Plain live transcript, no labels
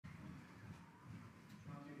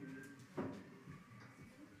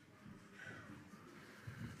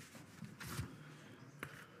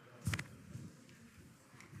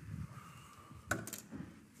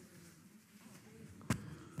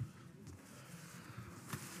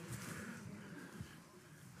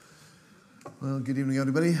Well, good evening,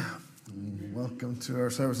 everybody. Welcome to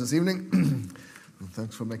our service this evening. And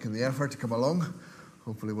thanks for making the effort to come along.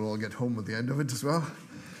 Hopefully we'll all get home at the end of it as well.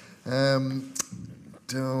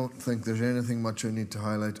 Don't think there's anything much I need to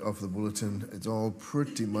highlight off the bulletin. It's all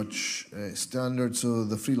pretty much standard. So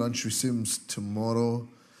the free lunch resumes tomorrow,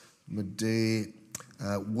 midday.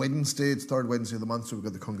 Wednesday, it's third Wednesday of the month, so we've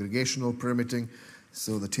got the congregational prayer meeting.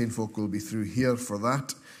 So the Tain folk will be through here for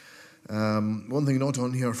that. One thing note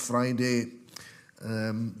on here, Friday,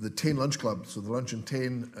 the Tain Lunch Club. So the lunch in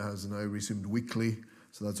Tain has now resumed weekly.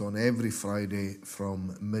 So that's on every Friday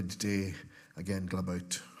from midday, again, till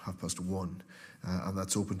about 1:30. And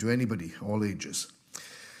that's open to anybody, all ages.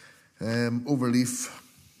 Overleaf,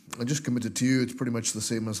 I just committed to you. It's pretty much the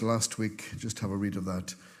same as last week. Just have a read of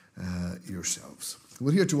that yourselves.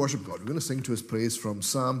 We're here to worship God. We're going to sing to his praise from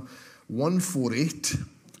Psalm 148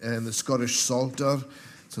 in the Scottish Psalter.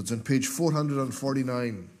 So it's on page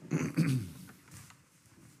 449.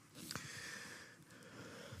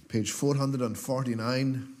 Page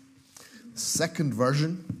 449, second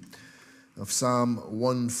version of Psalm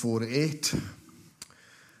 148.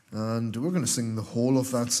 And we're going to sing the whole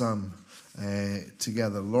of that psalm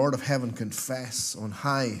together. Lord of heaven, confess, on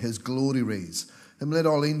high his glory raise. Him let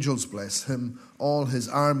all angels bless, him all his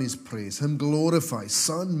armies praise. Him glorify,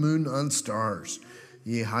 sun, moon, and stars,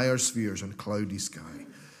 ye higher spheres and cloudy sky.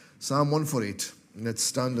 Psalm 148. Let's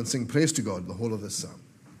stand and sing praise to God, the whole of this psalm.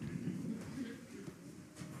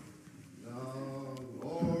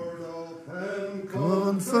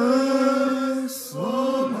 Confess,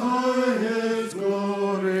 on high his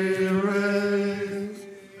glory raise,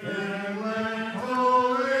 him let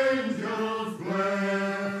all angels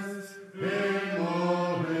bless, him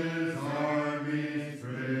all his armies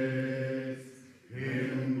praise,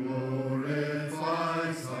 him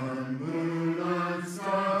glorify, sun, moon, and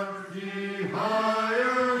stars, ye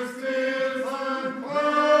higher spheres and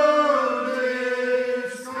cloudy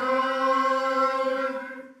sky.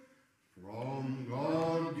 From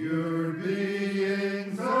God your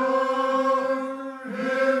beings are,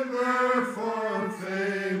 him therefore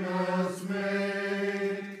famous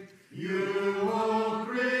make. You all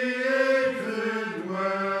created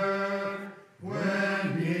were,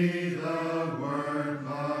 when he the word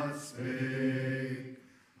but spake.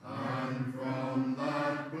 And from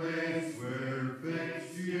that place where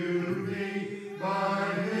fixed you be,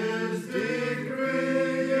 by his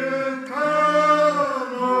decree you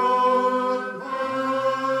cannot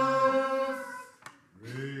pass.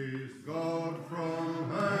 Praise God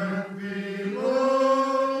from earth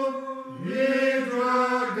below, ye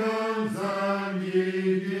dragons and ye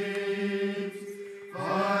deeps,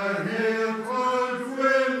 fire, hail, clouds,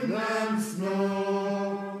 wind, and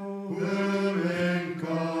snow, whom in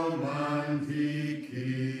command he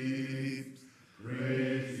keeps.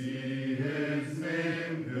 Praise ye his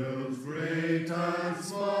name, hills great and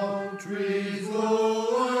small, trees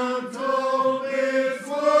low and tall, beasts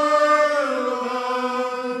wild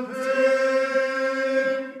and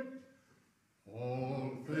tame.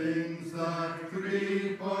 All things that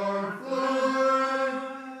creep or fly,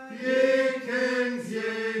 ye kings,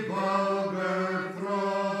 ye vulgar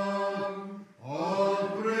throng, all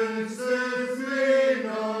princes mean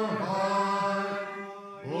or high,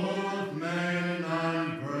 both men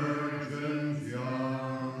and virgins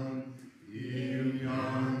young, e'en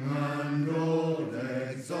young and old,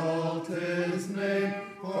 exalt his name,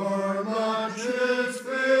 for much his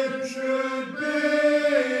fame should be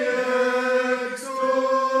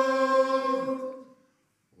extolled.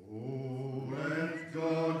 Oh, let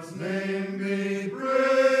God's name be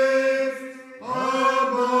praised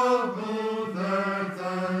above both earth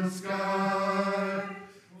and sky,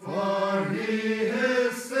 for he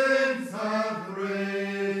his saints hath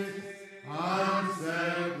raised, and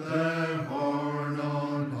set their horn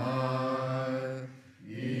on high.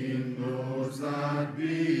 E'en those that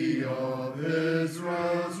be of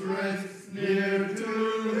Israel's race, near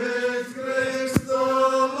to his grace, the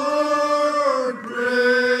Lord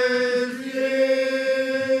praise ye.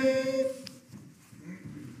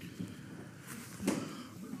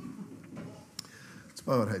 Let's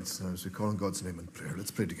bow our heads now as we call on God's name in prayer.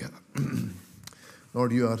 Let's pray together.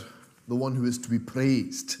 Lord, you are the one who is to be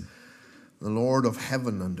praised, the Lord of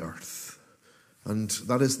heaven and earth. And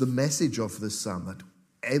that is the message of this psalm, that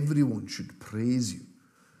everyone should praise you,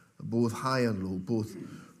 both high and low, both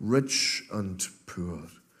rich and poor,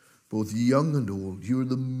 both young and old. You are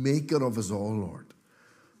the maker of us all, Lord.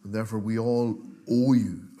 And therefore we all owe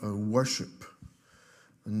you our worship.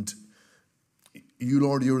 And you,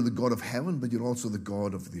 Lord, you're the God of heaven, but you're also the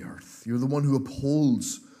God of the earth. You're the one who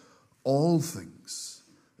upholds all things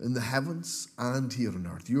in the heavens and here on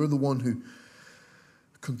earth. You're the one who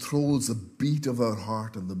controls the beat of our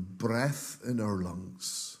heart and the breath in our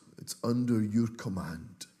lungs. It's under your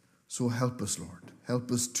command. So help us, Lord.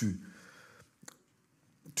 Help us to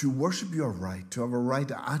worship you right, to have a right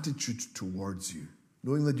attitude towards you,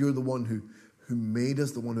 knowing that you're the one who made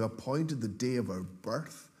us, the one who appointed the day of our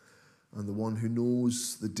birth, and the one who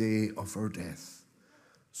knows the day of our death.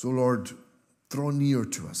 So, Lord, draw near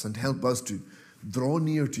to us and help us to draw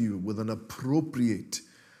near to you with an appropriate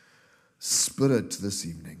spirit this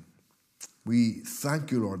evening. We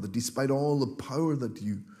thank you, Lord, that despite all the power that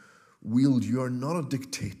you wield, you are not a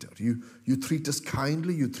dictator. You treat us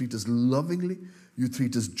kindly, you treat us lovingly, you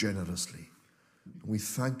treat us generously. We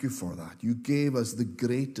thank you for that. You gave us the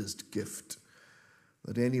greatest gift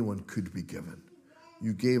that anyone could be given.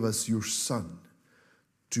 You gave us your Son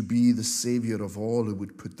to be the Savior of all who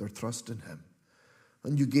would put their trust in him.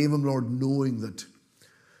 And you gave him, Lord, knowing that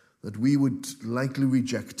we would likely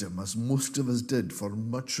reject him, as most of us did for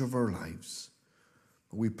much of our lives.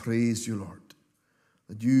 But we praise you, Lord,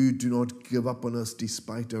 that you do not give up on us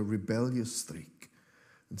despite our rebellious streak.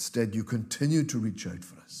 Instead, you continue to reach out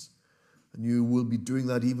for us. And you will be doing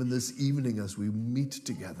that even this evening as we meet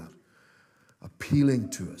together, appealing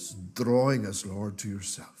to us, drawing us, Lord, to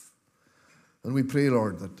yourself. And we pray,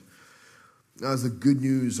 Lord, that as the good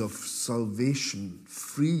news of salvation,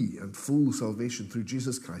 free and full salvation through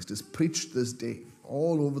Jesus Christ, is preached this day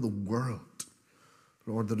all over the world,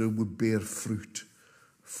 Lord, that it would bear fruit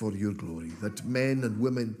for your glory, that men and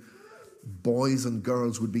women, boys and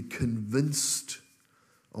girls would be convinced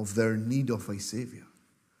of their need of a Savior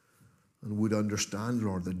and would understand,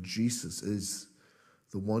 Lord, that Jesus is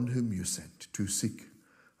the one whom you sent to seek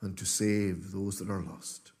and to save those that are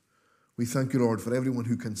lost. We thank you, Lord, for everyone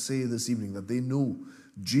who can say this evening that they know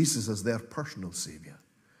Jesus as their personal Savior.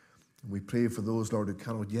 And we pray for those, Lord, who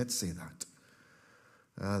cannot yet say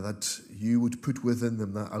that you would put within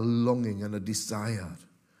them a longing and a desire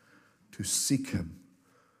to seek him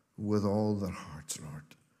with all their hearts, Lord.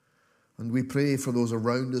 And we pray for those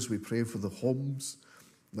around us. We pray for the homes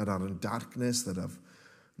that are in darkness, that have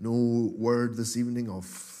no word this evening of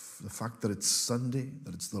the fact that it's Sunday,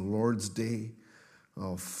 that it's the Lord's day,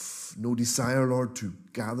 of no desire, Lord, to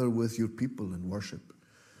gather with your people in worship.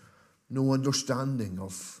 No understanding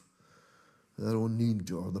of their own need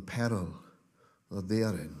or the peril that they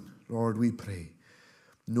are in. Lord, we pray,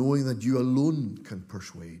 knowing that you alone can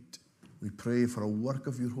persuade, we pray for a work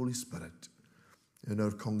of your Holy Spirit in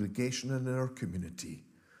our congregation and in our community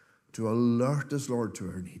to alert us, Lord, to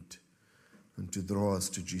our need and to draw us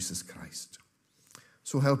to Jesus Christ.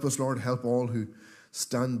 So help us, Lord, help all who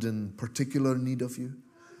stand in particular need of you.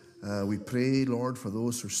 We pray, Lord, for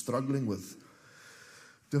those who are struggling with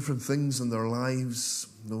different things in their lives,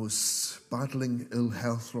 those battling ill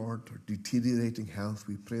health, Lord, or deteriorating health.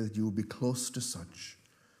 We pray that you will be close to such,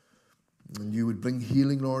 and you would bring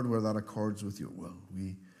healing, Lord, where that accords with your will.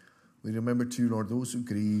 We remember too, Lord, those who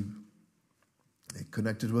grieve,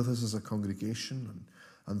 connected with us as a congregation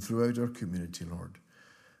and throughout our community, Lord.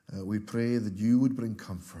 We pray that you would bring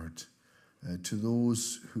comfort to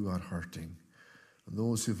those who are hurting and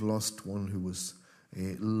those who've lost one who was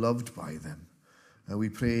loved by them. We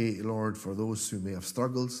pray, Lord, for those who may have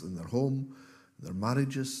struggles in their home, in their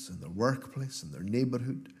marriages, in their workplace, in their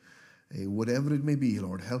neighborhood. Whatever it may be,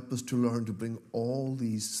 Lord, help us to learn to bring all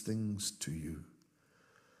these things to you.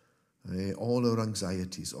 All our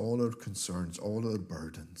anxieties, all our concerns, all our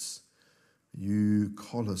burdens. You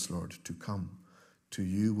call us, Lord, to come to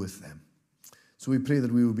you with them. So we pray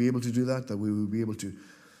that we will be able to do that we will be able to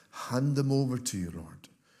hand them over to you, Lord,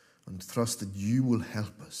 and trust that you will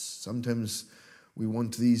help us. Sometimes we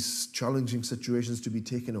want these challenging situations to be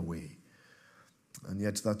taken away, and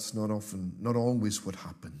yet that's not always what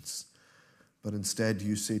happens. But instead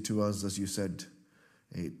you say to us, as you said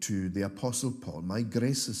to the Apostle Paul, my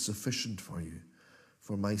grace is sufficient for you,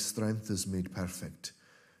 for my strength is made perfect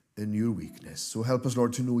in your weakness. So help us,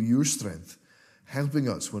 Lord, to know your strength, helping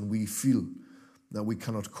us when we feel that we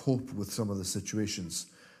cannot cope with some of the situations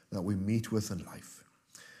that we meet with in life.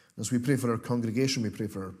 As we pray for our congregation, we pray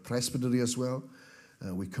for our presbytery as well.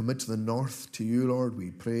 We commit the North to you, Lord.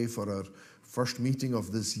 We pray for our first meeting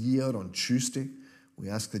of this year on Tuesday. We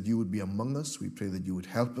ask that you would be among us. We pray that you would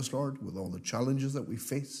help us, Lord, with all the challenges that we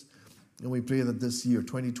face. And we pray that this year,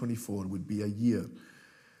 2024, would be a year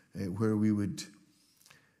where we would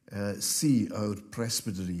see our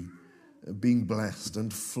presbytery being blessed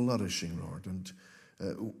and flourishing, Lord, and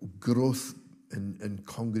growth in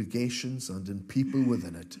congregations and in people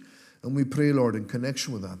within it. And we pray, Lord, in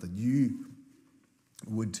connection with that you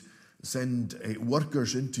would send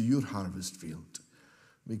workers into your harvest field,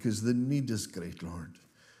 because the need is great, Lord.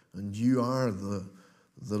 And you are the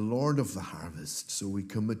the Lord of the harvest. So we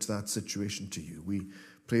commit that situation to you. We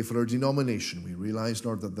pray for our denomination. We realize,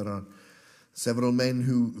 Lord, that there are several men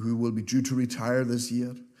who will be due to retire this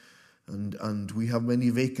year, and we have many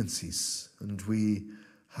vacancies, and we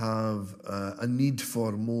have a need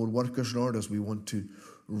for more workers, Lord, as we want to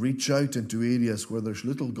reach out into areas where there's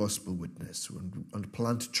little gospel witness and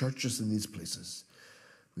plant churches in these places.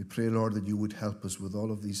 We pray, Lord, that you would help us with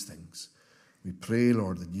all of these things. We pray,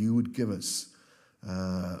 Lord, that you would give us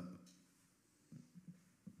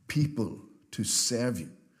people to serve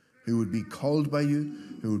you, who would be called by you,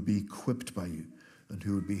 who would be equipped by you, and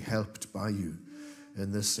who would be helped by you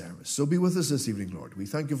in this service. So be with us this evening, Lord. We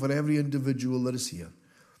thank you for every individual that is here.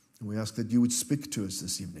 And we ask that you would speak to us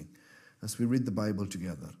this evening as we read the Bible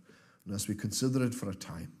together and as we consider it for a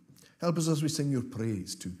time. Help us as we sing your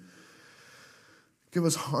praise to give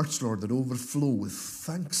us hearts, Lord, that overflow with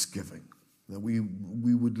thanksgiving, that we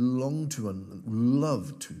would long to and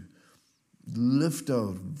love to lift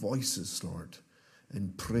our voices, Lord,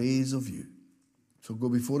 in praise of you. So go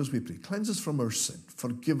before us, we pray. Cleanse us from our sin.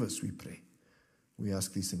 Forgive us, we pray. We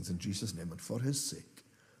ask these things in Jesus' name and for his sake.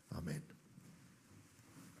 Amen.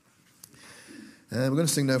 We're going to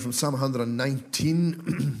sing now from Psalm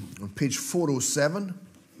 119 on page 407.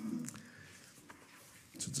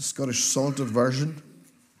 So it's a Scottish Psalter version.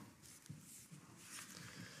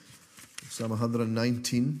 Psalm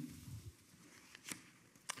 119.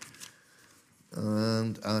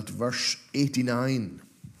 And at verse 89,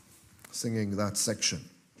 singing that section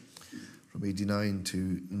from 89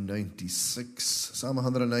 to 96. Psalm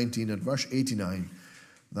 119 at verse 89.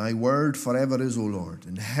 Thy word forever is, O Lord,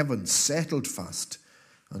 in heaven settled fast,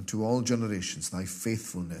 and to all generations thy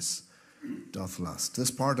faithfulness doth last.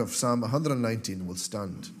 This part of Psalm 119 will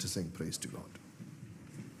stand to sing praise to God.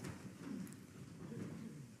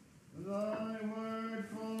 Thy word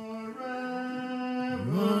forever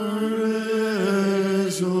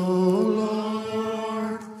is, O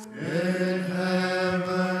Lord, in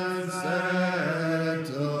heaven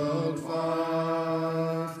settled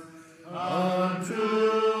fast, unto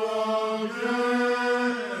all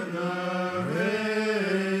generations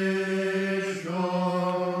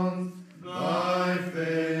thy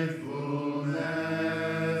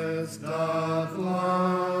faithfulness doth last.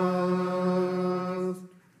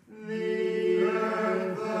 The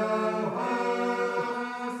earth thou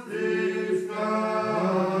hast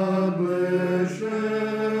established,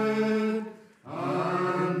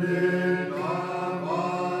 and it doth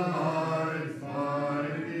all life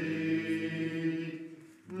find thee.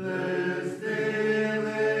 This still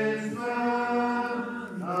is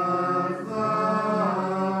done as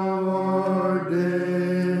thou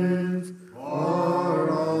ordainest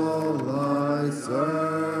for all thy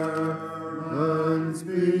servants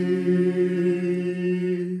be.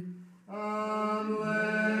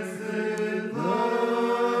 Unless in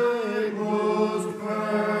thy most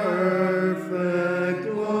perfect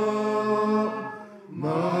law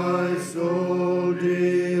my soul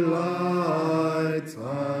delights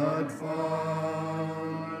had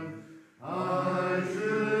found, I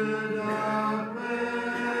should have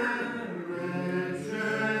perished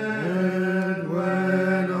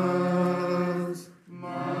when as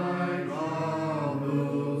my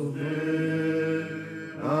bowels did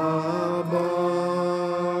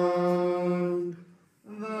abound.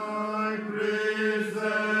 Thy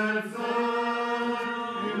precepts I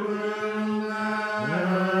will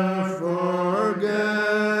never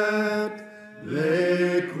forget,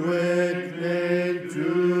 they quickening to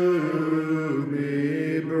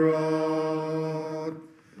me brought.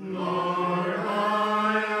 Lord, I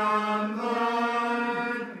am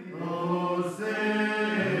thine, O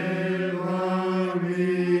save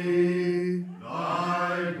me.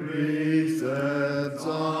 Thy precepts I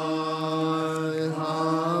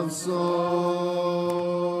have sought.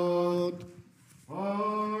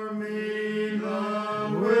 For me the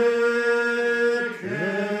wicked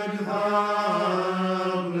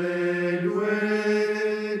have laid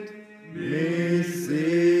wait, me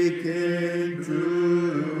seeking to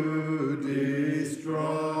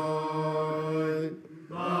destroy.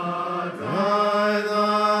 But I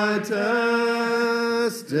thy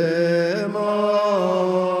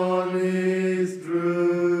testimonies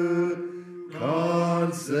true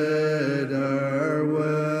consider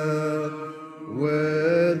well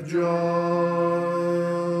with joy.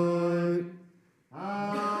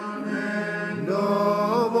 An end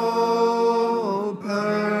of all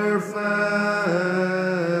perfection,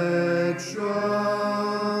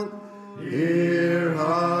 here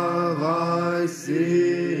have I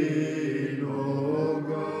seen, O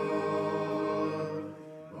God.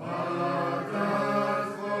 But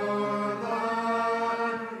as for thy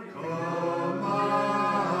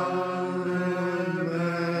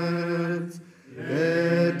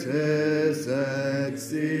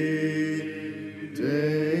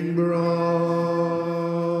living broad.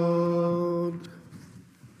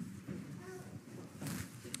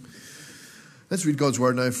 Let's read God's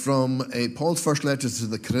word now from Paul's first letter to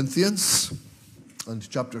the Corinthians and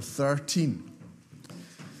chapter 13.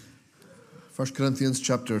 1 Corinthians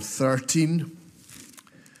chapter 13,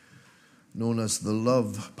 known as the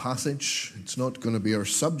love passage. It's not going to be our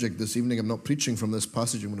subject this evening. I'm not preaching from this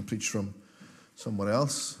passage. I'm going to preach from somewhere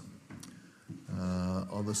else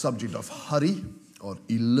on the subject of hurry, or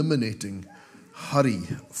eliminating hurry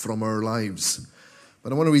from our lives.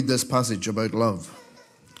 But I want to read this passage about love.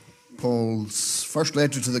 Paul's first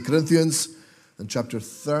letter to the Corinthians and chapter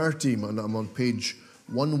 13. I'm on page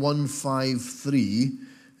 1153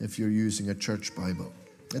 if you're using a church Bible.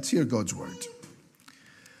 Let's hear God's word.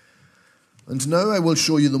 And now I will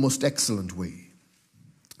show you the most excellent way.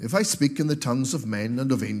 If I speak in the tongues of men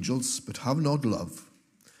and of angels, but have not love,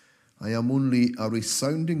 I am only a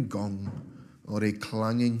resounding gong or a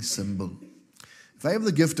clanging cymbal. If I have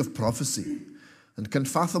the gift of prophecy and can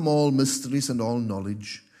fathom all mysteries and all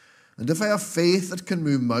knowledge, and if I have faith that can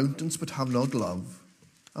move mountains but have not love,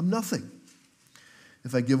 I'm nothing.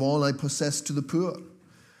 If I give all I possess to the poor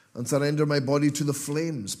and surrender my body to the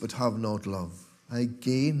flames but have not love, I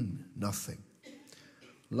gain nothing.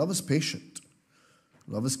 Love is patient.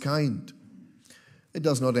 Love is kind. It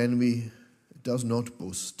does not envy. It does not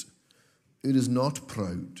boast. It is not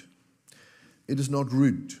proud. It is not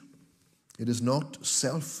rude. It is not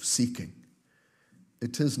self-seeking.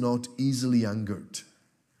 It is not easily angered.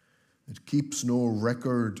 It keeps no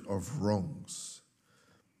record of wrongs.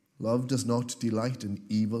 Love does not delight in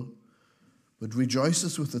evil, but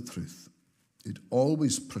rejoices with the truth. It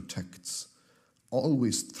always protects,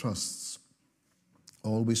 always trusts,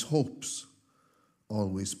 always hopes,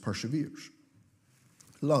 always perseveres.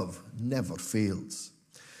 Love never fails.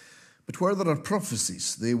 But where there are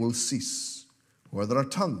prophecies, they will cease. Where there are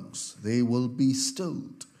tongues, they will be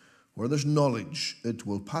stilled. Where there's knowledge, it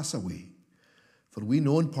will pass away. For we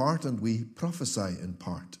know in part and we prophesy in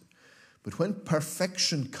part. But when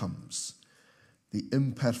perfection comes, the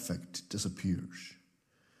imperfect disappears.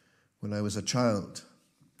 When I was a child,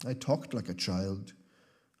 I talked like a child.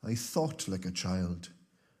 I thought like a child.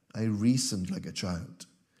 I reasoned like a child.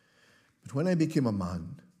 But when I became a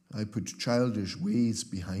man, I put childish ways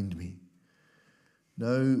behind me.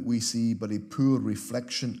 Now we see but a poor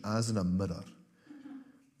reflection as in a mirror.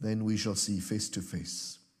 Then we shall see face to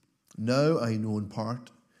face. Now I know in part,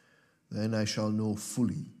 then I shall know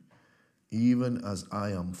fully, even as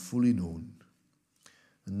I am fully known.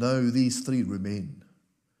 And now these three remain: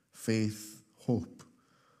 faith, hope,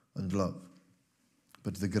 and love.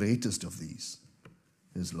 But the greatest of these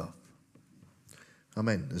is love.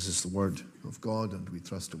 Amen. This is the word of God, and we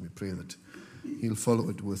trust and we pray that He'll follow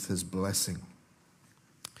it with His blessing.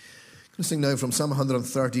 I'm going to sing now from Psalm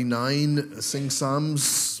 139, Sing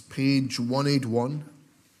Psalms, page 181.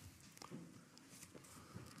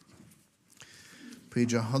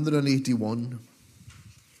 Page 181.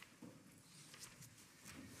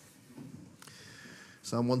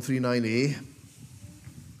 Psalm 139a.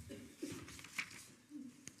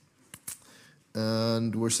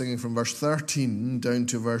 And we're singing from verse 13 down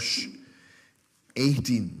to verse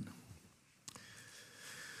 18.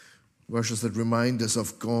 Verses that remind us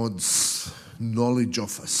of God's knowledge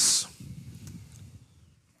of us.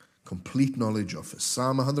 Complete knowledge of us.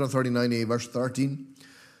 Psalm 139a, verse 13.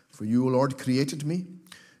 For you, O Lord, created me.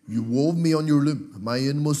 You wove me on your loom. My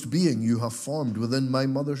inmost being you have formed within my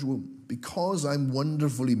mother's womb. Because I'm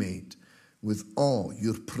wonderfully made, with awe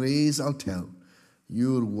your praise I'll tell.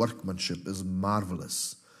 Your workmanship is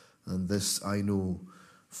marvelous, and this I know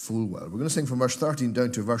full well. We're going to sing from verse 13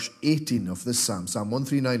 down to verse 18 of this psalm, Psalm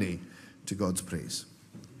 139a, to God's praise.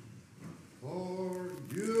 For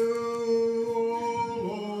you, O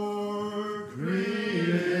Lord, created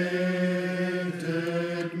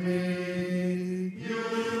me. You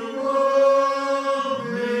wove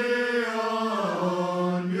me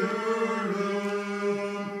on your loom.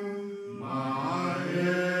 My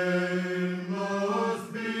inmost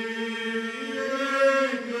being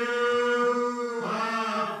you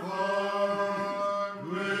have formed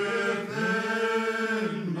within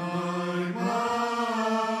my mind.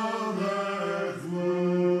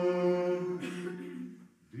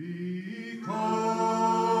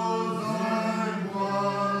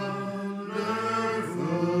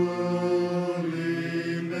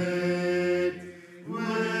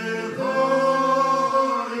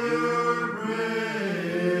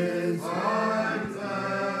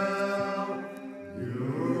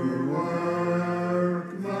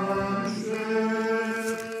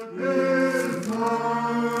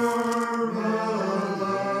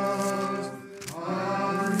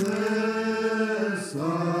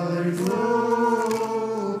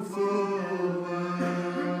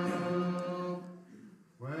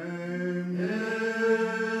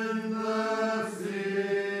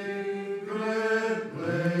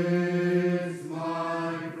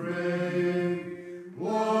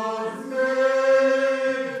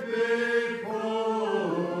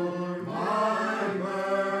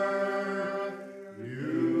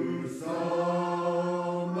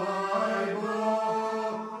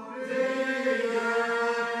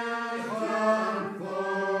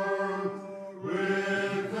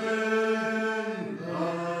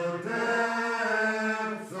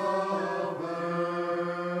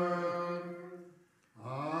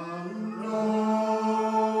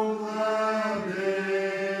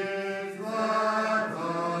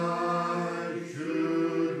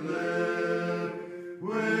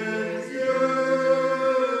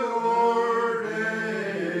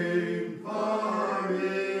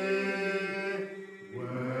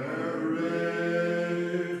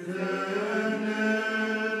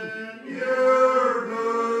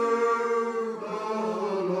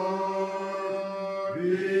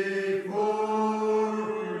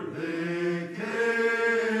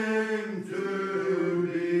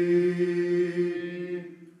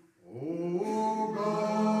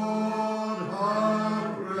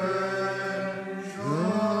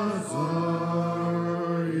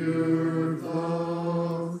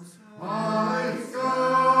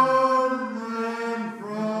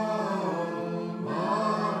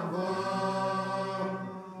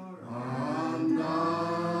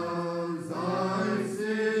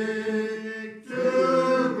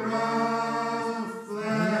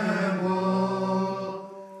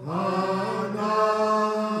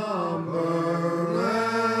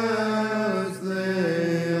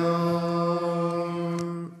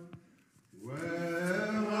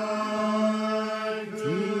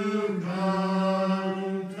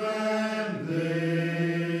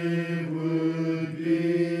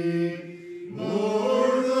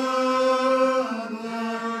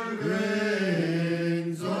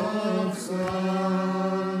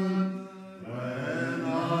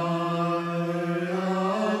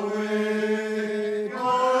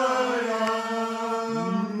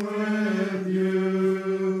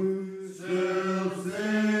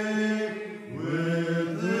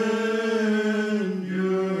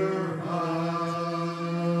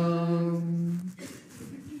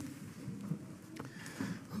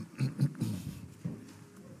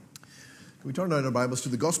 We turn now in our Bibles to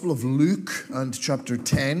the Gospel of Luke and chapter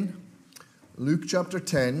 10. Luke chapter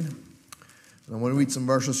 10. And I want to read some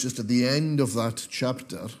verses just at the end of that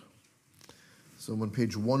chapter. So I'm on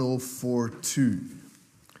page 1042.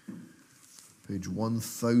 Page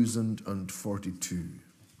 1042.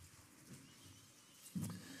 I'll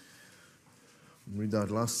read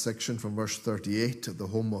that last section from verse 38 at the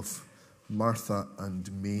home of Martha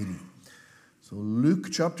and Mary. So Luke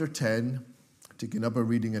chapter 10, taking up a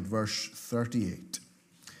reading at verse 38.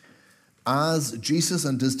 As Jesus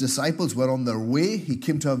and his disciples were on their way, he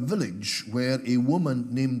came to a village where a woman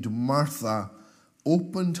named Martha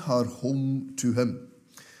opened her home to him.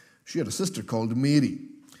 She had a sister called Mary,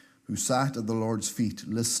 who sat at the Lord's feet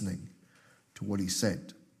listening to what he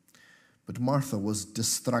said. But Martha was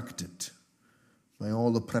distracted by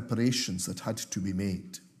all the preparations that had to be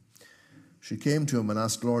made. She came to him and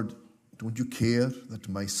asked, "Lord, don't you care that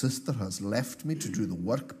my sister has left me to do the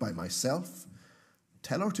work by myself?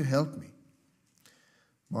 Tell her to help me."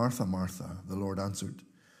 "Martha, Martha," the Lord answered,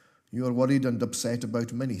 "you are worried and upset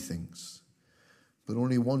about many things, but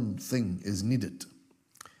only one thing is needed.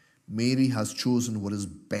 Mary has chosen what is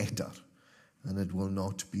better, and it will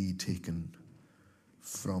not be taken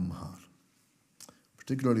from her."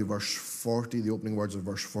 Particularly verse 40, the opening words of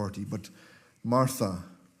verse 40, but Martha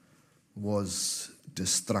was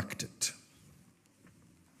distracted.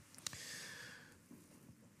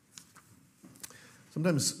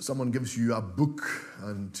 Sometimes someone gives you a book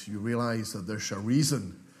and you realize that there's a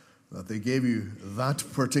reason that they gave you that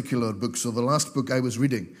particular book. So the last book I was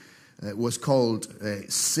reading was called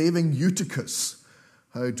Saving Eutychus,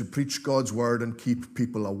 How to Preach God's Word and Keep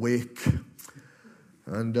People Awake.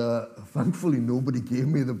 And thankfully nobody gave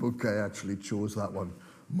me the book. I actually chose that one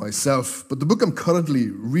myself. But the book I'm currently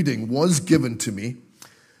reading was given to me,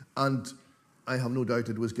 and I have no doubt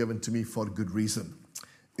it was given to me for good reason.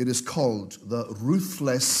 It is called The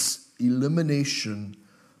Ruthless Elimination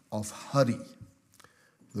of Hurry.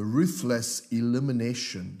 The Ruthless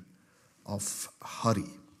Elimination of Hurry.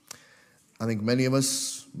 I think many of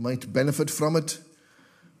us might benefit from it,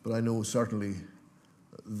 but I know certainly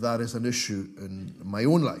that is an issue in my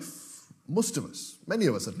own life. Most of us, many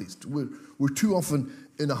of us at least, we're too often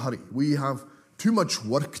in a hurry. We have too much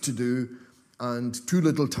work to do and too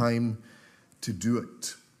little time to do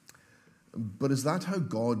it. But is that how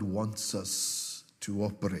God wants us to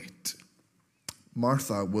operate?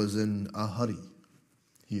 Martha was in a hurry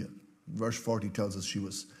here. Verse 40 tells us she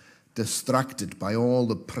was distracted by all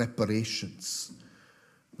the preparations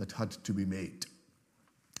that had to be made.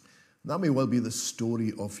 That may well be the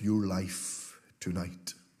story of your life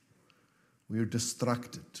tonight. We are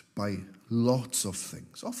distracted by lots of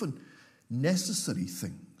things, often necessary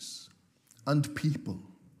things, and people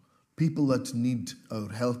that need our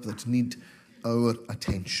help, that need our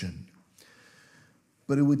attention.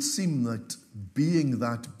 But it would seem that being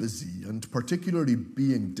that busy, and particularly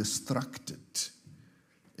being distracted,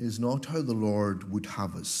 is not how the Lord would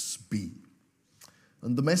have us be.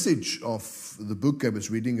 And the message of the book I was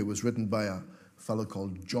reading, it was written by a fellow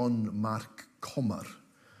called John Mark Comer,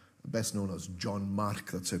 best known as John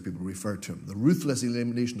Mark, that's how people refer to him. The Ruthless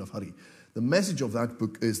Elimination of Hurry. The message of that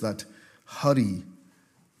book is that hurry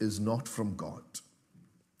is not from God.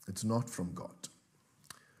 It's not from God.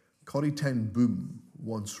 Corrie ten Boom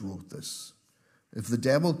once wrote this: "If the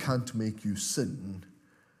devil can't make you sin,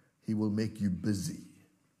 he will make you busy.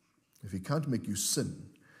 If he can't make you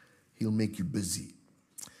sin, he'll make you busy."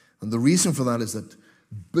 And the reason for that is that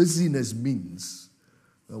busyness means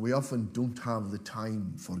that we often don't have the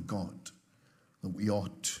time for God that we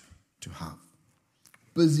ought to have.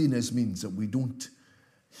 Busyness means that we don't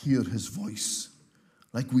hear his voice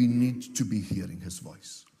like we need to be hearing his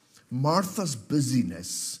voice. Martha's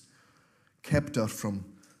busyness kept her from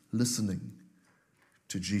listening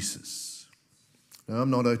to Jesus. Now, I'm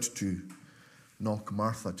not out to knock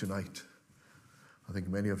Martha tonight. I think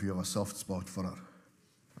many of you have a soft spot for her.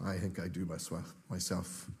 I think I do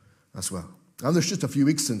myself as well. And there's just a few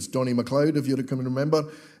weeks since Donnie MacLeod, if you can remember,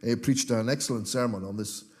 preached an excellent sermon on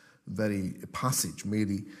this very passage,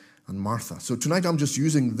 Mary and Martha. So tonight I'm just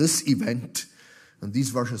using this event and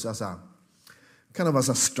these verses as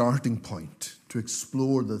a starting point to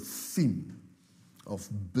explore the theme of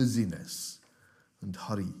busyness and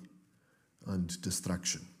hurry and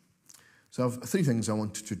distraction. So I have three things I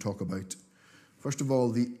want to talk about. First of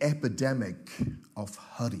all, the epidemic of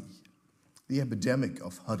hurry. The epidemic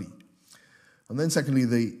of hurry. And then secondly,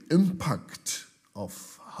 the impact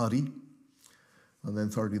of hurry. And then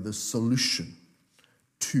thirdly, the solution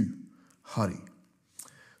to hurry.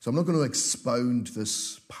 So I'm not going to expound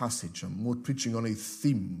this passage. I'm more preaching on a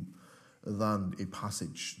theme than a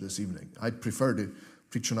passage this evening. I'd prefer to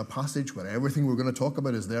preach on a passage where everything we're going to talk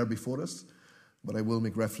about is there before us, but I will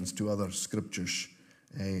make reference to other scriptures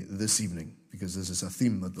this evening, because this is a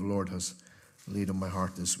theme that the Lord has laid on my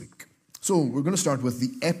heart this week. So we're going to start with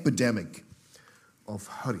the epidemic of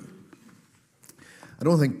hurry. I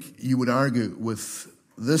don't think you would argue with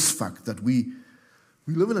this fact that we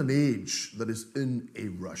live in an age that is in a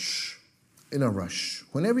rush. In a rush.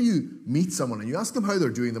 Whenever you meet someone and you ask them how they're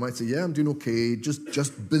doing, they might say, yeah, I'm doing okay,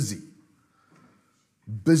 just busy.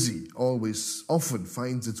 Busy often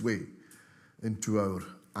finds its way into our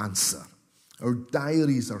answer. Our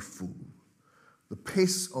diaries are full. The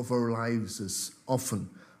pace of our lives is often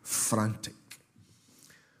frantic.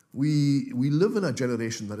 We live in a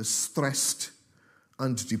generation that is stressed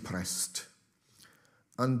and depressed.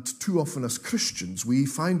 And too often as Christians, we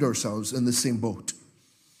find ourselves in the same boat.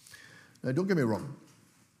 Now, don't get me wrong.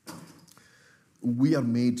 We are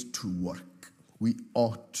made to work. We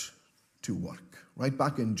ought to work. Right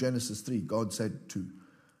back in Genesis 3, God said to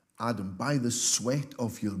Adam, by the sweat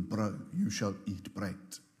of your brow you shall eat bread.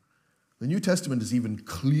 The New Testament is even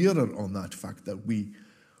clearer on that fact that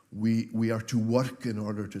we are to work in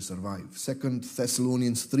order to survive. 2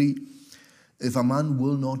 Thessalonians 3, if a man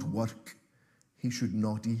will not work, he should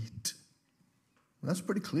not eat. That's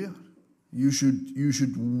pretty clear. You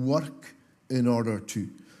should work in order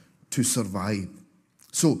to survive.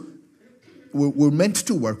 So we're meant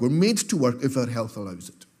to work. We're made to work if our health allows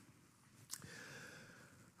it.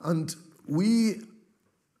 And we,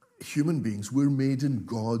 human beings, we're made in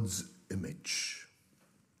God's image.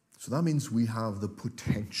 So that means we have the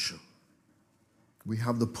potential. We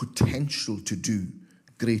have the potential to do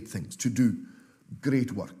great things, to do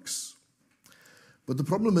great works. But the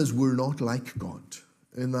problem is we're not like God,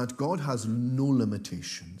 in that God has no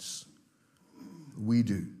limitations. We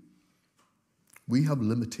do. We have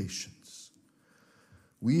limitations.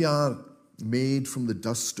 We are made from the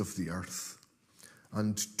dust of the earth,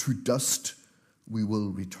 and to dust we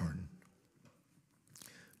will return.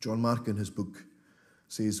 John Mark in his book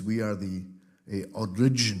says we are the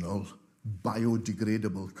original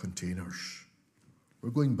biodegradable containers.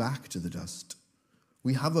 We're going back to the dust.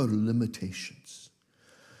 We have our limitations.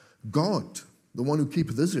 God, the one who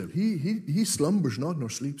keepeth Israel, he slumbers not nor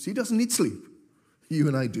sleeps. He doesn't need sleep. You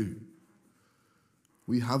and I do.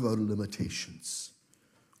 We have our limitations.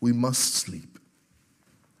 We must sleep.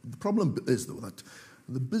 The problem is, though, that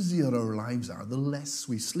the busier our lives are, the less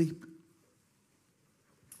we sleep.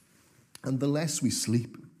 And the less we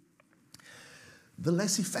sleep, the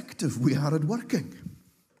less effective we are at working.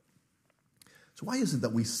 So why is it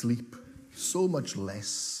that we sleep so much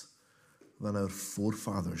less than our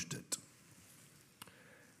forefathers did?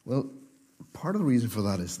 Well, part of the reason for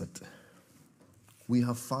that is that we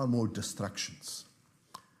have far more distractions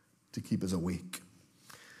to keep us awake.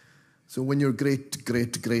 So when your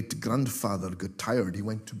great-great-great-grandfather got tired, he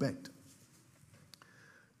went to bed.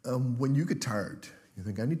 When you get tired, you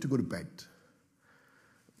think, I need to go to bed.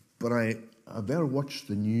 But I better watch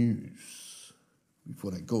the news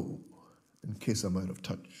before I go, in case I'm out of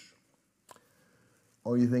touch.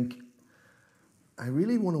 Or you think, I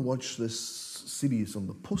really want to watch this series on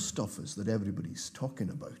the post office that everybody's talking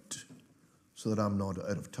about, so that I'm not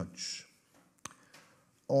out of touch.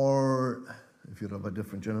 Or, if you're of a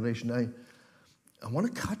different generation, I want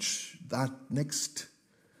to catch that next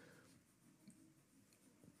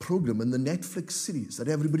program in the Netflix series that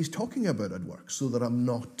everybody's talking about at work, so that I'm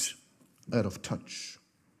not out of touch.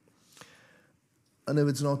 And if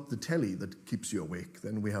it's not the telly that keeps you awake,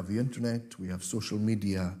 then we have the internet, we have social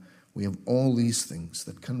media, we have all these things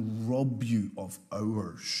that can rob you of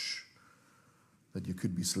hours that you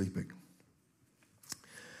could be sleeping.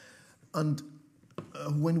 And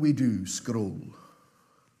when we do scroll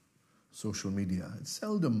social media, it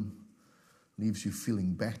seldom leaves you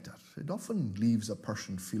feeling better. It often leaves a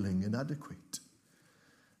person feeling inadequate,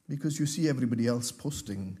 because you see everybody else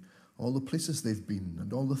posting all the places they've been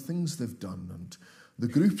and all the things they've done and the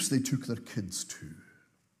groups they took their kids to.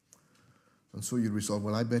 And so you resolve,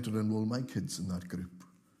 well, I better enroll my kids in that group,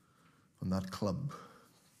 in that club,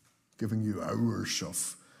 giving you hours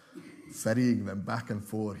of ferrying them back and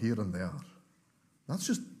forth here and there.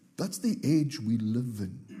 That's the age we live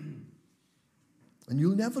in. And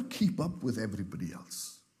you'll never keep up with everybody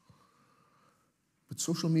else. But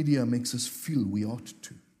social media makes us feel we ought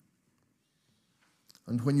to.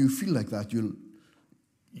 And when you feel like that,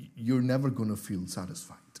 you're never going to feel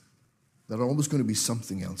satisfied. There's always going to be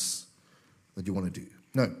something else that you want to do.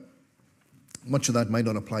 Now, much of that might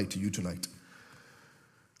not apply to you tonight.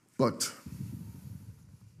 But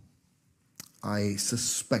I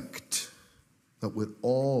suspect that we're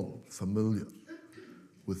all familiar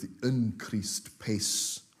with the increased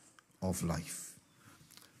pace of life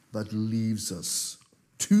that leaves us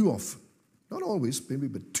too often, not always maybe,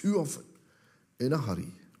 but too often, in a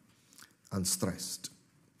hurry and stressed.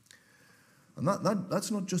 And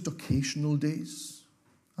that's not just occasional days.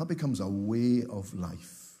 That becomes a way of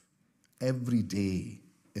life. Every day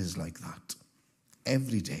is like that.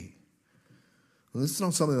 Every day. And this is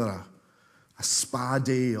not something that a spa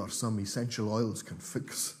day or some essential oils can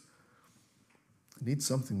fix. It needs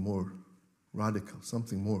something more radical,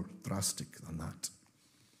 something more drastic than that.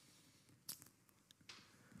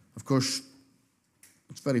 Of course,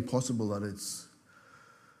 it's very possible that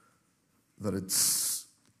it's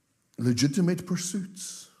legitimate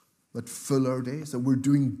pursuits that fill our days, that we're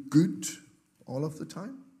doing good all of the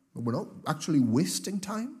time, but we're not actually wasting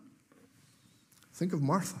time. Think of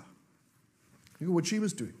Martha. Think of what she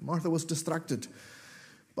was doing. Martha was distracted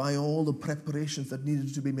by all the preparations that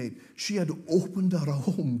needed to be made. She had opened her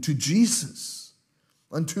home to Jesus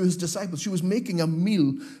and to his disciples. She was making a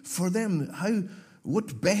meal for them.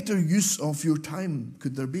 What better use of your time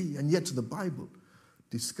could there be? And yet the Bible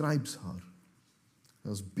describes her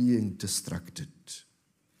as being distracted.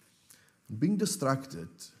 And being distracted,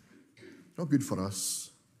 not good for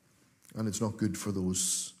us, and it's not good for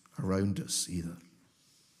those around us either.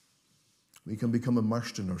 We can become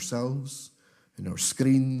immersed in ourselves, in our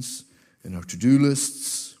screens, in our to-do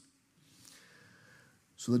lists,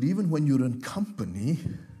 so that even when you're in company,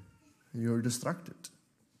 you're distracted.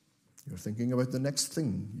 You're thinking about the next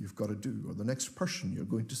thing you've got to do, or the next person you're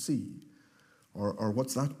going to see, or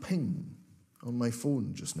what's that ping on my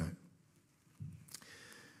phone just now.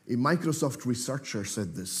 A Microsoft researcher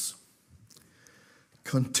said this: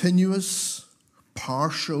 continuous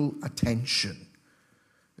partial attention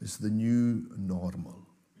is the new normal.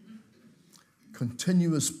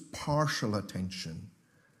 Continuous partial attention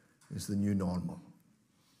is the new normal.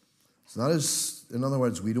 So that is, in other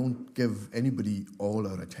words, we don't give anybody all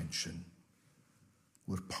our attention.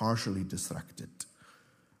 We're partially distracted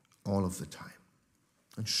all of the time.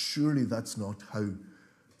 And surely that's not how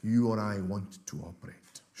you or I want to operate.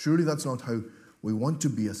 Surely that's not how we want to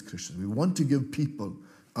be as Christians. We want to give people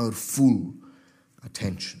our full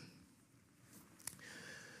attention.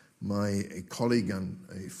 My colleague and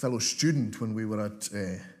a fellow student when we were at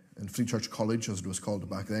in Free Church College, as it was called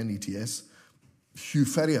back then, ETS, Hugh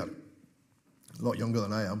Ferrier, a lot younger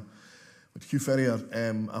than I am, but Hugh Ferrier,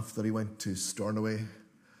 after he went to Stornoway,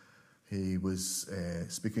 he was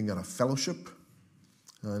speaking at a fellowship,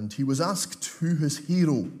 and he was asked who his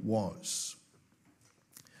hero was.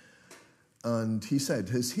 And he said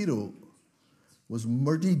his hero was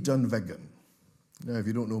Murdy Dunvegan. Now, if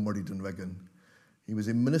you don't know Murdy Dunvegan, he was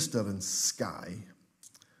a minister in Skye.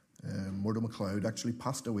 Murdo MacLeod actually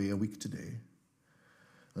passed away a week today.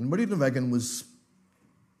 And Murdy Dunvegan was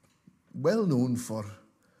well known for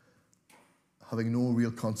having no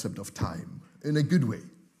real concept of time, in a good way.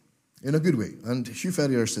 In a good way. And Hugh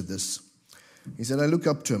Ferrier said this. He said, I look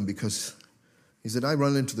up to him because, he said, I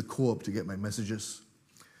run into the co-op to get my messages.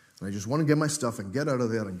 And I just want to get my stuff and get out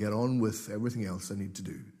of there and get on with everything else I need to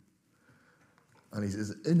do. And he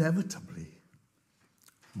says, inevitably,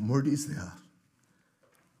 Murdy's there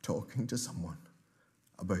talking to someone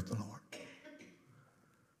about the Lord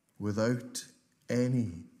without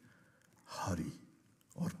any hurry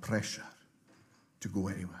or pressure to go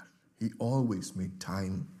anywhere. He always made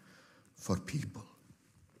time for people.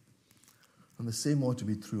 And the same ought to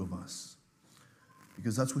be true of us,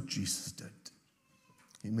 because that's what Jesus did.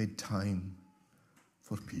 He made time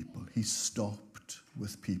for people. He stopped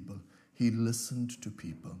with people. He listened to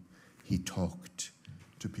people. He talked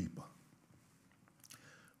to people.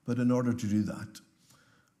 But in order to do that,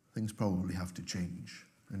 things probably have to change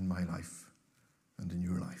in my life and in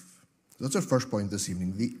your life. So that's our first point this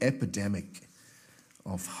evening, the epidemic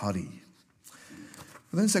of hurry.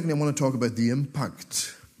 And then secondly, I want to talk about the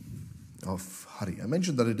impact of hurry. I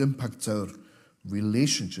mentioned that it impacts our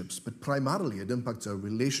relationships, but primarily it impacts our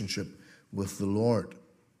relationship with the Lord.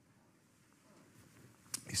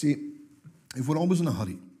 You see, if we're always in a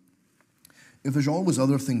hurry, if there's always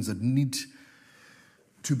other things that need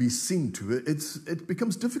to be seen to, it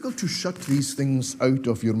becomes difficult to shut these things out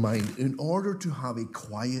of your mind in order to have a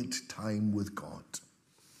quiet time with God.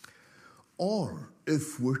 Or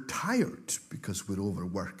if we're tired because we're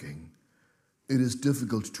overworking, it is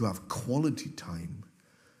difficult to have quality time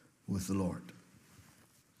with the Lord.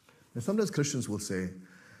 Now, sometimes Christians will say,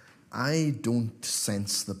 I don't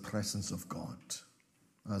sense the presence of God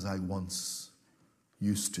as I once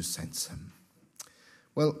used to sense him.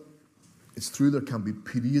 Well, it's true there can be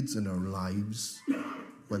periods in our lives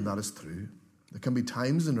when that is true. There can be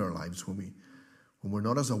times in our lives when we're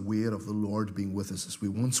not as aware of the Lord being with us as we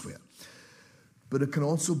once were. But it can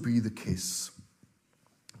also be the case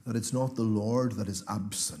that it's not the Lord that is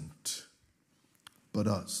absent, but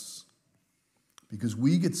us. Because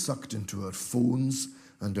we get sucked into our phones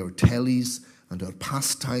and our tellies and our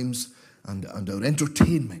pastimes and our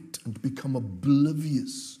entertainment and become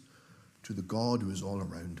oblivious to the God who is all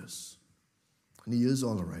around us. And he is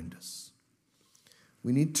all around us.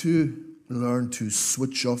 We need to learn to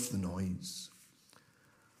switch off the noise,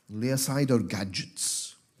 lay aside our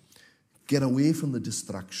gadgets, get away from the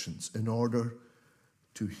distractions in order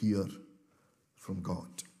to hear from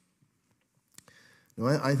God.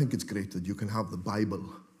 Now, I think it's great that you can have the Bible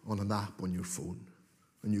on an app on your phone,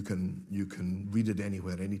 and you can read it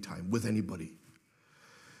anywhere, anytime, with anybody.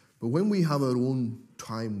 But when we have our own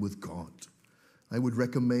time with God, I would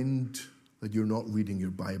recommend that you're not reading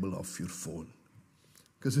your Bible off your phone.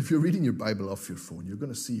 Because if you're reading your Bible off your phone, you're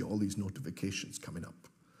going to see all these notifications coming up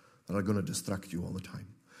that are going to distract you all the time.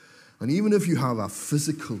 And even if you have a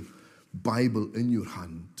physical Bible in your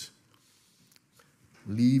hand,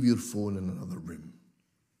 leave your phone in another room.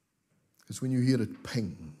 Because when you hear it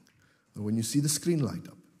ping, or when you see the screen light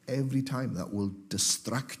up, every time that will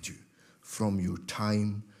distract you from your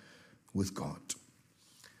time with God.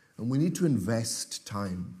 And we need to invest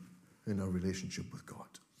time in our relationship with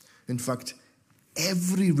God. In fact,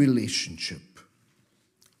 every relationship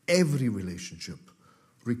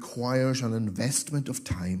requires an investment of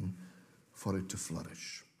time for it to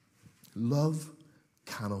flourish. Love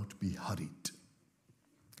cannot be hurried.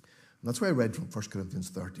 And that's why I read from 1 Corinthians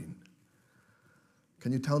 13.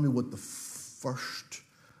 Can you tell me what the first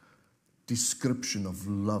description of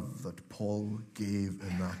love that Paul gave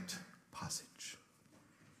in that passage?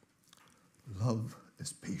 Love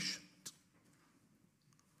is patient.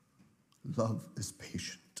 Love is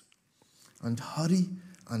patient. And hurry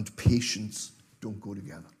and patience don't go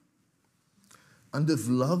together. And if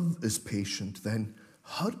love is patient, then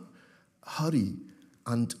hurry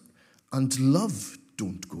and love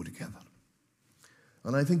don't go together.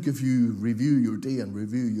 And I think if you review your day and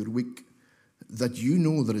review your week, that you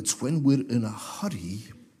know that it's when we're in a hurry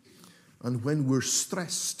and when we're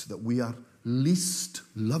stressed that we are least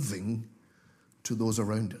loving to those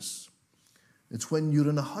around us. It's when you're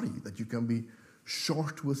in a hurry that you can be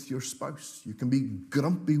short with your spouse. You can be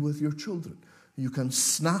grumpy with your children. You can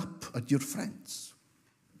snap at your friends.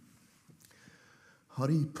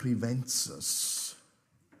 Hurry prevents us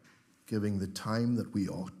giving the time that we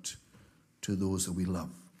ought to those that we love.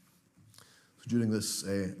 So during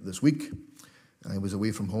this week, I was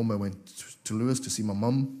away from home. I went to Lewis to see my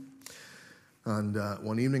mum. And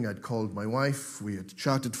one evening I'd called my wife. We had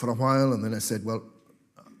chatted for a while, and then I said, well,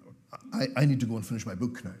 I need to go and finish my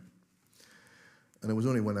book now. And it was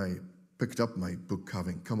only when I picked up my book,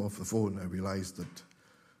 having come off the phone, I realized that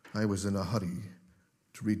I was in a hurry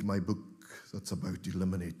to read my book that's about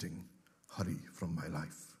eliminating hurry from my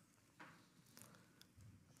life.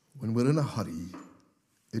 When we're in a hurry,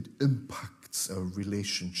 it impacts our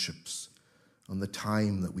relationships and the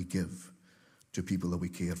time that we give to people that we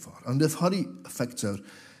care for. And if hurry affects our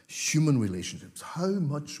human relationships, how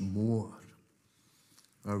much more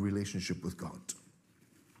our relationship with God?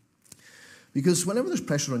 Because whenever there's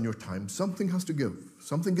pressure on your time, something has to give.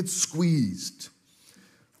 Something gets squeezed.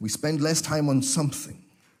 We spend less time on something.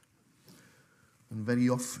 And very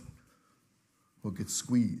often, what gets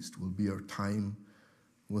squeezed will be our time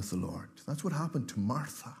with the Lord. That's what happened to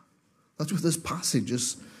Martha. That's what this passage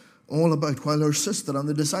is all about. While her sister and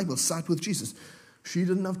the disciples sat with Jesus, she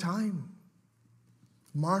didn't have time.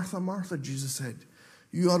 Martha, Martha, Jesus said,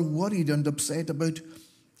 you are worried and upset about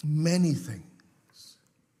many things.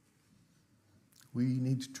 We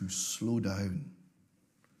need to slow down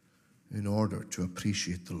in order to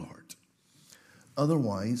appreciate the Lord.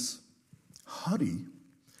 Otherwise, hurry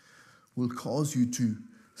will cause you to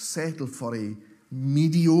settle for a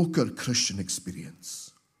mediocre Christian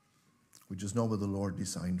experience, which is not what the Lord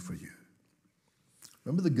designed for you.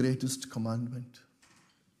 Remember the greatest commandment?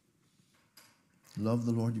 Love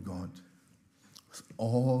the Lord your God with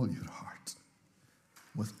all your heart,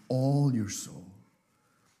 with all your soul,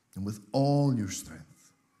 and with all your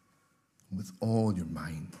strength, and with all your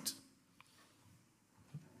mind.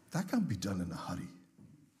 That can't be done in a hurry.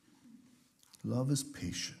 Love is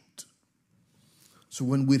patient. So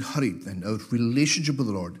when we're hurried, then our relationship with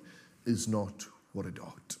the Lord is not what it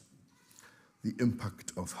ought. The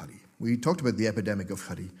impact of hurry. We talked about the epidemic of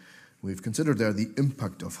hurry. We've considered there the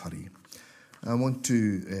impact of hurry. I want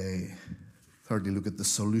to thirdly look at the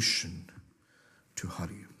solution to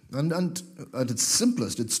hurry. And at its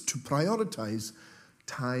simplest, it's to prioritize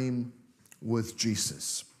time with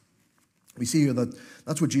Jesus. We see here that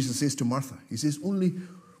that's what Jesus says to Martha. He says, only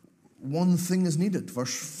one thing is needed.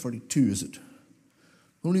 Verse 42, is it?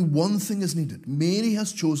 Only one thing is needed. Mary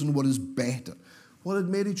has chosen what is better. What did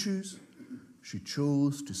Mary choose? She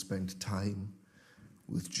chose to spend time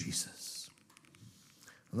with Jesus.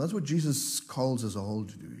 And that's what Jesus calls us all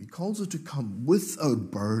to do. He calls us to come with our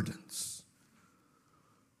burdens,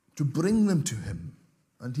 to bring them to him.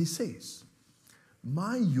 And he says,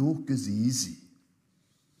 my yoke is easy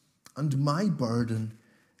and my burden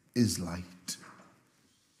is light.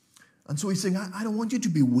 And so he's saying, I don't want you to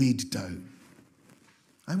be weighed down.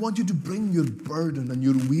 I want you to bring your burden and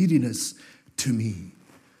your weariness to me.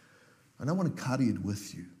 And I want to carry it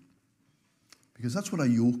with you. Because that's what a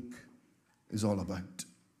yoke is all about.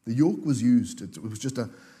 The yoke was used, it was just an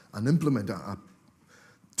implement that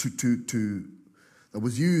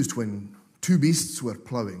was used when two beasts were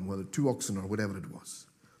ploughing, whether two oxen or whatever it was,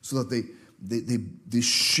 so that they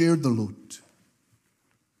shared the load.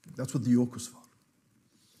 That's what the yoke was for.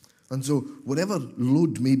 And so whatever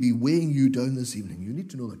load may be weighing you down this evening, you need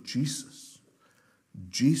to know that Jesus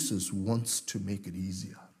wants to make it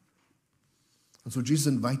easier. And so Jesus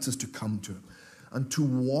invites us to come to him and to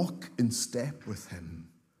walk in step with him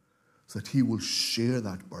so that he will share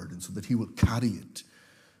that burden, so that he will carry it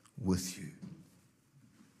with you.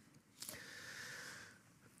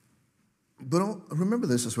 But remember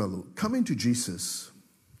this as well, though. Coming to Jesus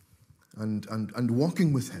and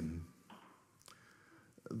walking with him,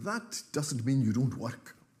 that doesn't mean you don't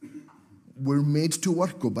work. We're made to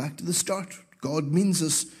work. Go back to the start. God means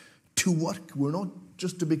us to work. We're not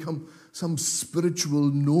just to become some spiritual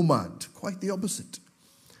nomad. Quite the opposite.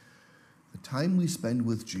 The time we spend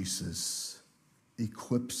with Jesus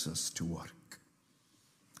equips us to work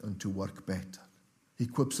and to work better.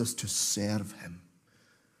 Equips us to serve him.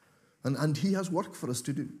 And he has work for us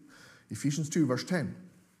to do. Ephesians 2 verse 10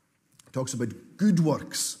 talks about good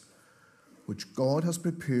works which God has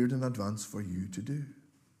prepared in advance for you to do.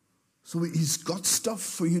 So he's got stuff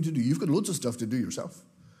for you to do. You've got loads of stuff to do yourself.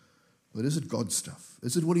 But is it God's stuff?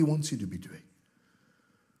 Is it what he wants you to be doing?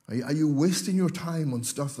 Are you wasting your time on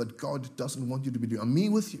stuff that God doesn't want you to be doing? And me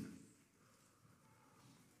with you.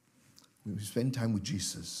 When we spend time with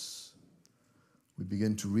Jesus, we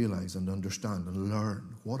begin to realize and understand and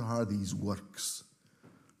learn what are these works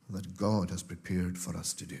that God has prepared for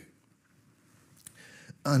us to do.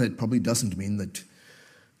 And it probably doesn't mean that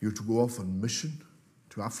you're to go off on mission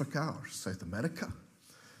to Africa or South America.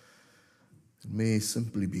 It may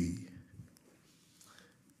simply be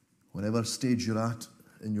whatever stage you're at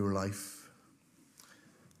in your life,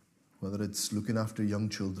 whether it's looking after young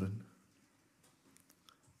children,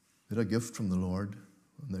 they're a gift from the Lord,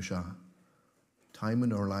 and there's a time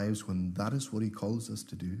in our lives when that is what he calls us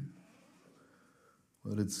to do.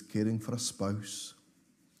 Whether it's caring for a spouse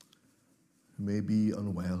who may be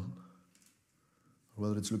unwell, or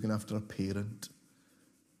whether it's looking after a parent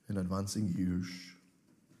in advancing years.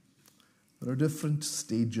 There are different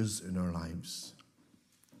stages in our lives,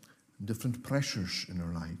 and different pressures in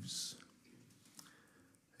our lives.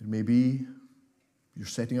 It may be you're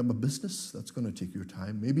setting up a business, that's going to take your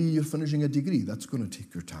time. Maybe you're finishing a degree, that's going to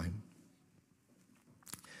take your time.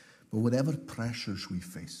 But whatever pressures we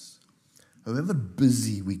face, however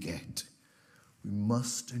busy we get, we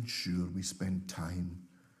must ensure we spend time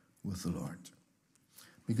with the Lord.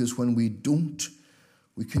 Because when we don't,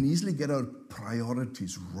 we can easily get our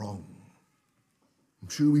priorities wrong. I'm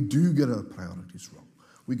sure we do get our priorities wrong.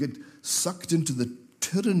 We get sucked into the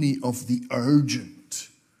tyranny of the urgent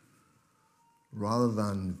rather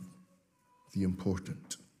than the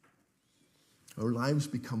important. Our lives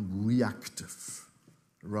become reactive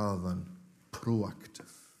rather than proactive.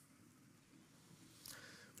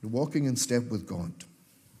 Walking in step with God,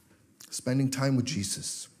 spending time with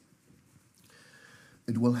Jesus,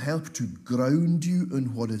 it will help to ground you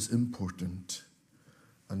in what is important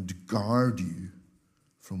and guard you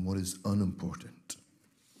from what is unimportant.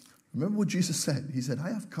 Remember what Jesus said? He said, I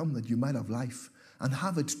have come that you might have life and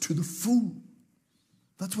have it to the full.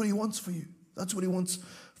 That's what he wants for you. That's what he wants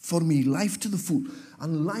for me, life to the full.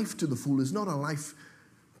 And life to the full is not a life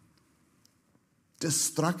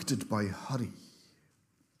distracted by hurry,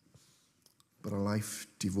 but a life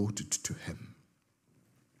devoted to him.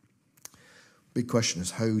 Big question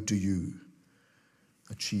is, how do you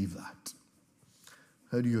achieve that?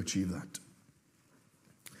 How do you achieve that?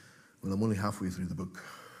 Well, I'm only halfway through the book.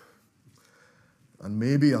 And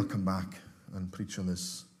maybe I'll come back and preach on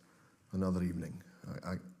this another evening.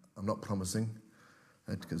 I'm not promising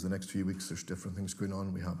it, because the next few weeks there's different things going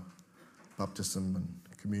on. We have baptism and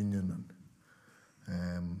communion,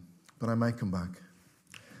 but I might come back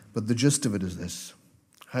But the gist of it is this.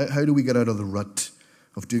 How do we get out of the rut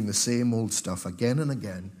of doing the same old stuff again and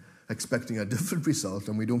again, expecting a different result,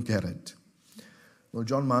 and we don't get it? Well,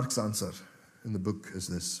 John Mark's answer in the book is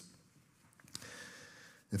this.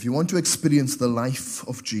 If you want to experience the life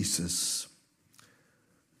of Jesus,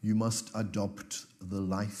 you must adopt the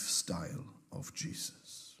lifestyle of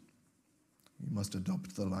Jesus. You must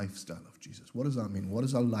adopt the lifestyle of Jesus. What does that mean? What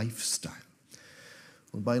is a lifestyle?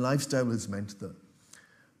 Well, by lifestyle is meant the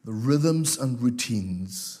rhythms and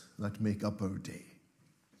routines that make up our day.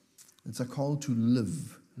 It's a call to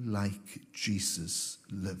live like Jesus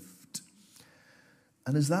lived.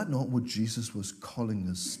 And is that not what Jesus was calling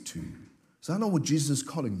us to? Is that not what Jesus is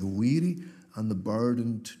calling the weary and the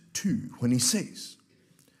burdened to when he says,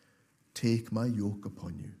 take my yoke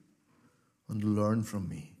upon you and learn from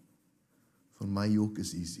me, for my yoke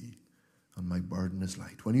is easy and my burden is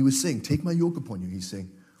light. When he was saying, take my yoke upon you, he's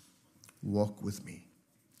saying, walk with me,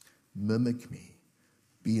 mimic me,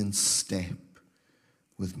 be in step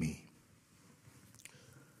with me.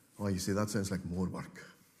 Oh, you say, that sounds like more work.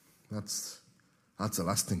 That's the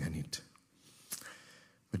last thing I need.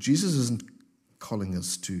 But Jesus isn't calling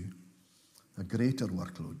us to a greater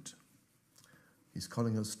workload. He's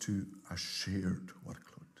calling us to a shared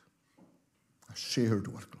workload. A shared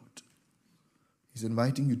workload. He's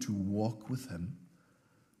inviting you to walk with him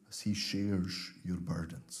as he shares your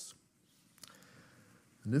burdens.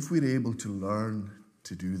 And if we're able to learn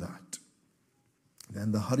to do that,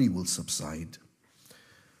 then the hurry will subside.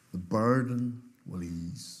 The burden will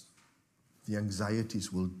ease. The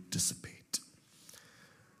anxieties will dissipate.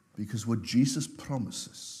 Because what Jesus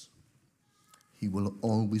promises, he will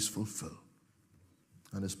always fulfill.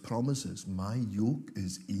 And his promise is, my yoke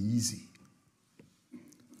is easy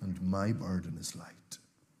and my burden is light.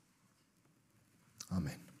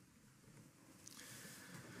 Amen.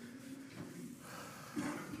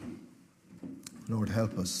 Lord,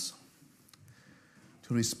 help us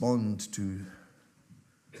to respond to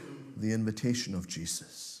the invitation of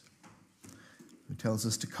Jesus, who tells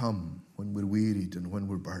us to come when we're wearied and when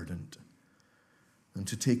we're burdened, and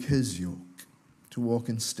to take his yoke, to walk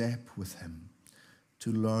in step with him,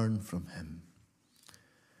 to learn from him.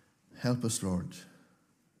 Help us, Lord,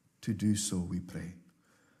 to do so, we pray.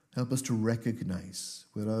 Help us to recognize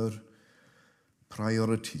where our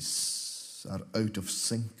priorities are out of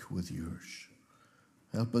sync with yours.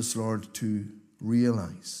 Help us, Lord, to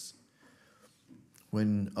realize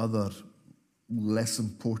when other less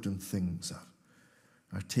important things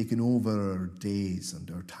are taking over our days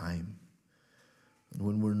and our time, and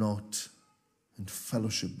when we're not in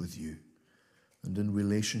fellowship with you and in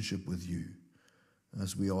relationship with you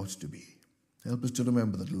as we ought to be. Help us to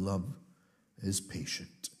remember that love is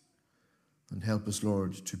patient. And help us,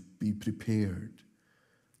 Lord, to be prepared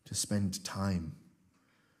to spend time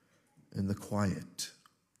in the quiet,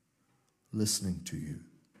 listening to you,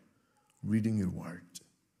 reading your word,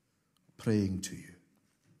 praying to you.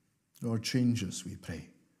 Lord, change us, we pray.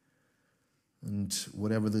 And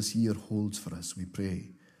whatever this year holds for us, we pray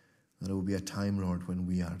that it will be a time, Lord, when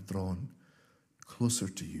we are drawn closer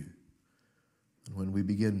to you and when we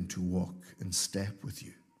begin to walk in step with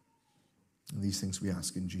you. And these things we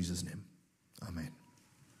ask in Jesus' name. Amen.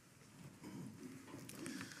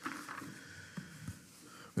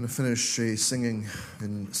 I'm going to finish singing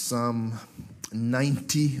in Psalm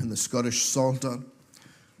 90 in the Scottish Psalter.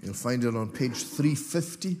 You'll find it on page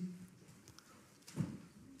 350.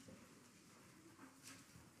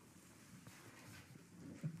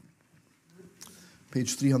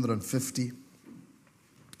 Page 350,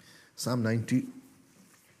 Psalm 90,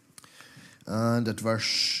 and at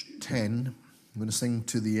verse 10, I'm going to sing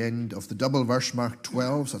to the end of the double verse marked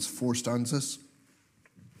 12, so that's 4 stanzas.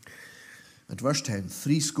 At verse 10,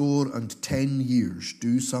 70 years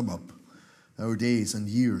do sum up our days and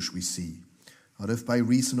years we see, or if by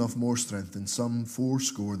reason of more strength in some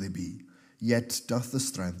 80 they be, yet doth the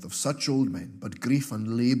strength of such old men but grief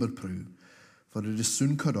and labour prove, for it is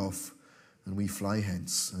soon cut off, and we fly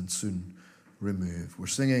hence and soon remove. We're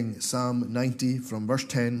singing Psalm 90 from verse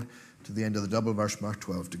 10 to the end of the double verse mark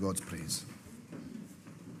 12 to God's praise.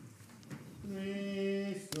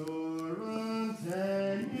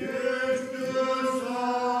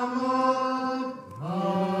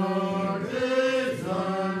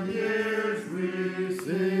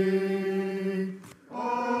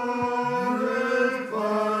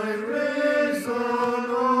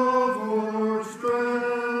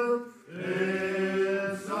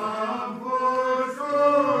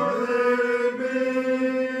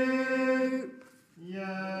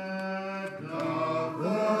 Yeah.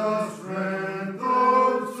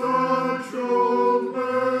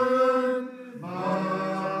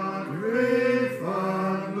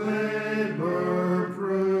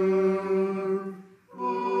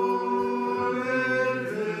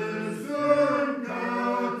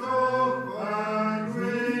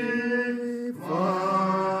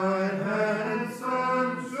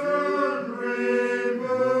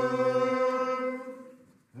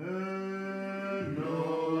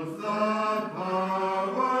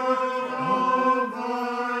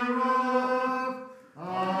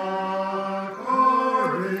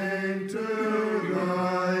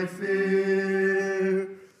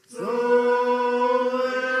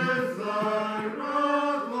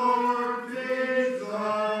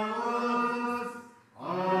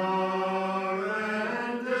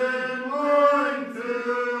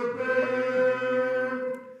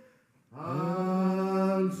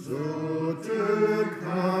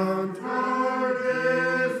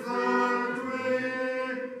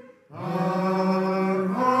 our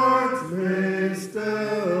hearts may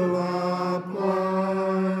still apply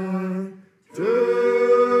to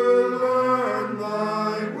learn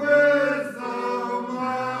thy wisdom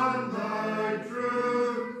and thy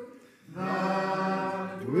truth,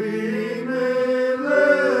 that we may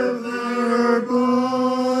live thereby.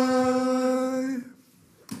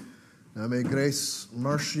 Now may grace,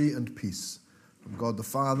 mercy, and peace from God the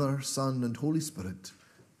Father, Son, and Holy Spirit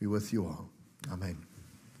be with you all. Amen.